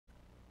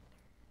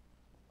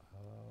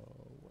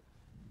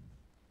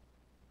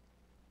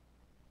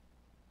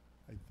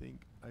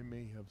think I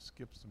may have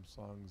skipped some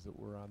songs that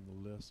were on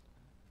the list,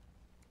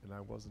 and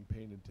I wasn't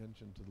paying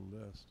attention to the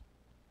list.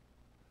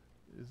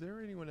 Is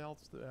there anyone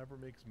else that ever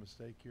makes a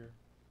mistake here?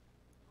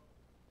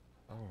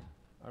 Oh,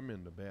 I'm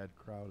in a bad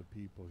crowd of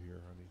people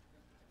here, honey.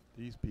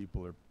 These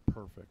people are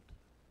perfect.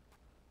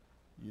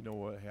 You know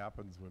what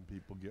happens when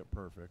people get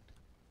perfect?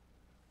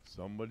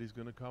 Somebody's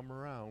going to come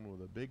around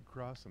with a big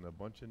cross and a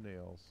bunch of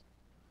nails,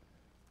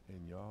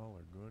 and y'all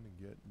are going to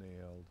get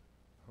nailed.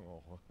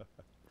 Oh,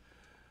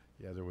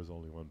 yeah, there was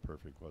only one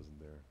perfect, wasn't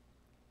there?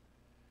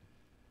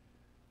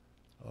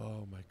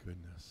 Oh, my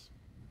goodness.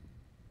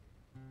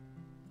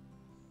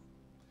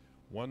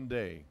 One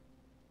day,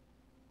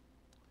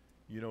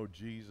 you know,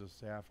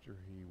 Jesus, after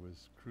he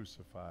was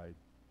crucified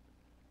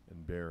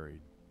and buried,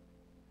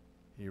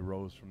 he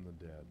rose from the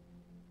dead.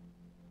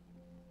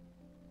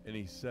 And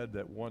he said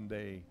that one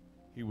day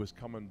he was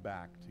coming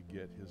back to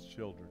get his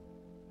children.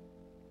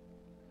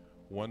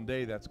 One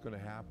day that's going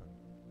to happen.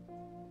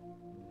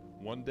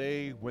 One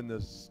day when the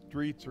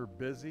streets are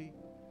busy,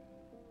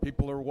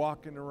 people are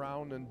walking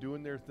around and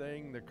doing their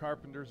thing. The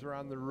carpenters are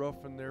on the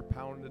roof and they're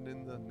pounding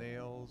in the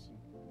nails.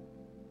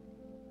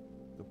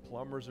 The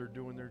plumbers are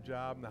doing their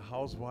job, and the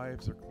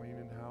housewives are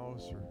cleaning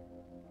house or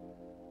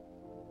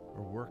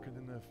working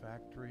in the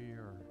factory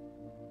or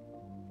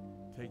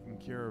taking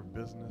care of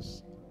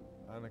business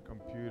on a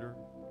computer.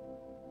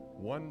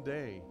 One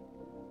day,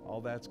 all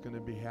that's going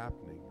to be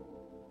happening,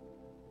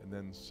 and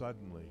then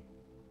suddenly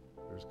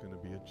there's going to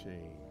be a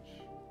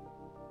change.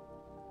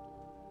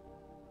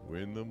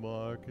 When the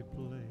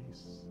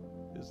marketplace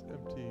is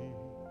empty,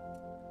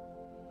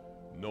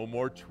 no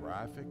more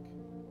traffic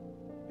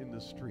in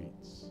the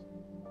streets.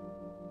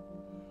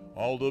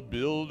 All the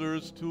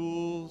builder's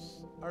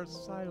tools are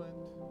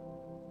silent.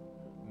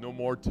 No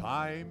more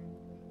time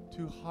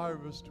to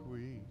harvest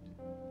wheat.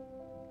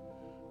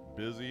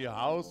 Busy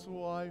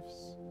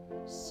housewives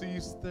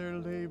cease their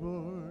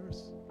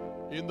labors.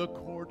 In the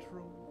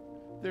courtroom,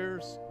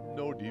 there's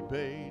no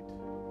debate.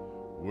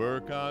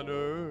 Work on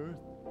earth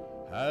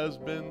has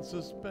been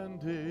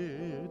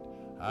suspended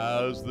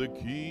as the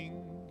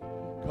King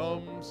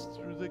comes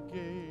through the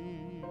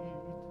gate.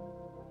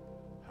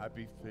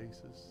 Happy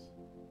faces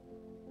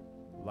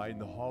line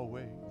the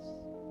hallways,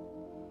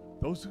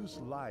 those whose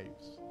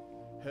lives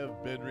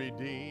have been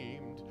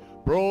redeemed,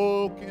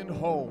 broken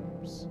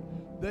homes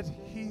that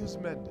he has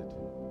mended,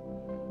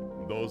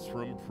 those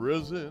from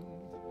prison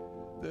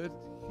that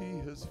he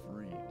has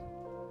freed,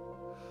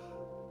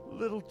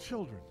 little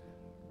children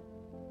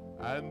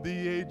and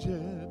the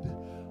aged,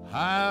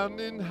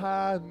 hand in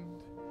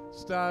hand,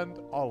 stand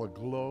all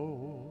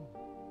aglow,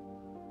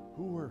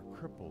 who were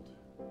crippled,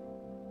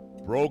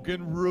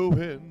 broken,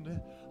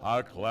 ruined,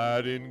 are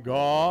clad in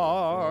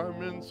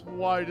garments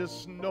white as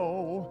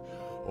snow.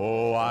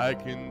 Oh, I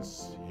can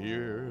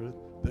hear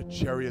the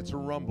chariots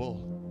rumble.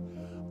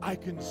 I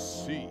can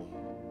see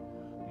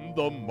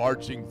the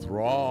marching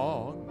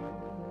throng.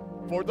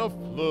 For the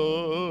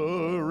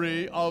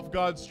flurry of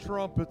God's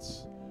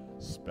trumpets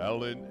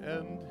spell an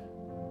end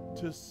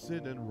to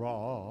sin and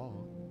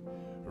wrong.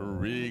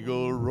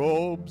 Regal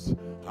robes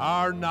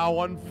are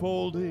now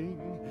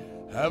unfolding.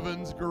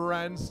 Heaven's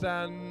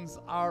grandstands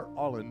are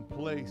all in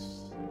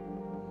place.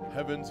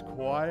 Heaven's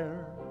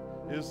choir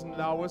is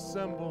now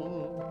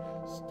assembled.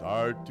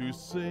 Start to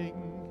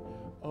sing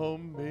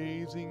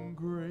Amazing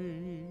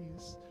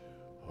Grace.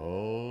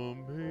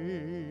 Amazing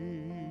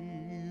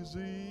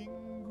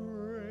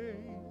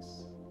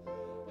Grace.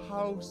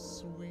 How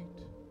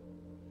sweet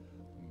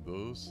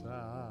the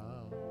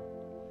sound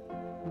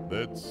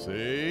that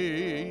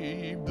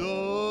saved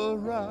a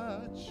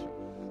wretch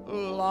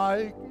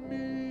like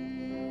me.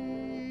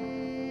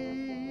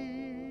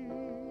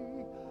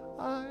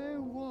 I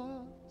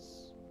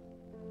once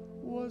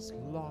was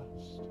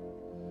lost,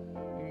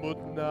 but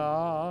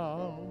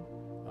now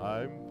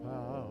I'm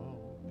found.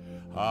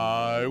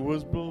 I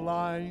was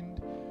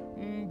blind,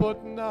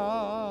 but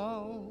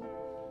now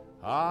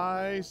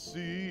I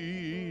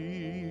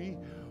see.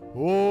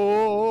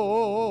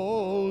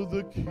 Oh,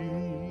 the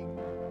King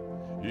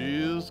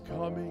is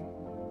coming.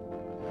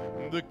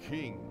 The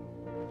King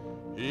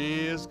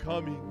is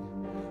coming.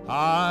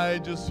 I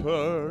just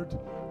heard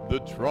the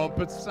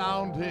trumpet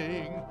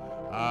sounding,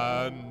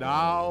 and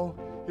now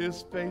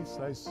his face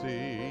I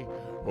see.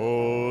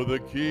 Oh, the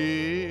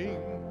King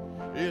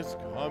is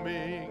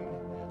coming.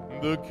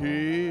 The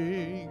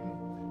King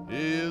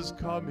is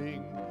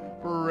coming.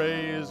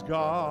 Praise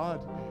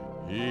God.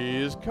 He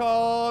is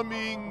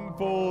coming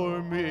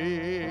for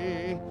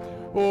me.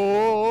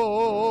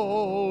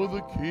 Oh,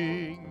 the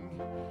King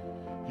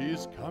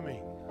is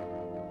coming.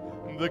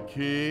 The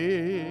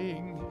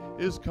King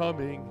is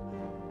coming.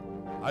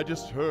 I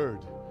just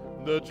heard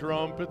the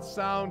trumpet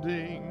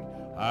sounding,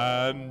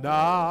 and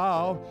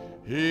now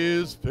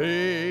his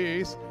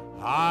face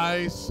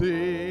I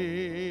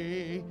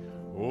see.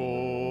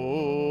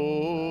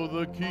 Oh,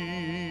 the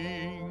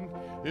King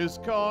is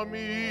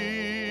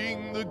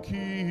coming. The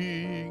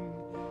King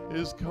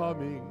is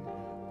coming.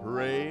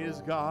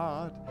 Praise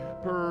God.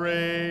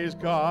 Praise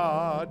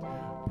God.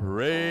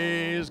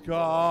 Praise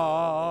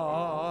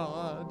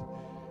God.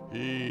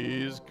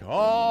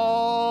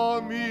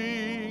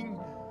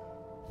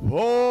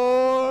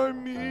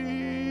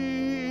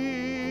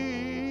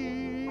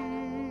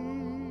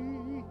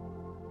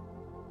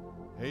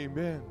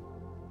 Amen.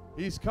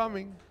 He's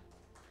coming.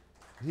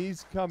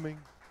 He's coming.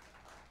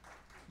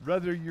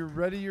 Whether you're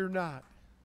ready or not,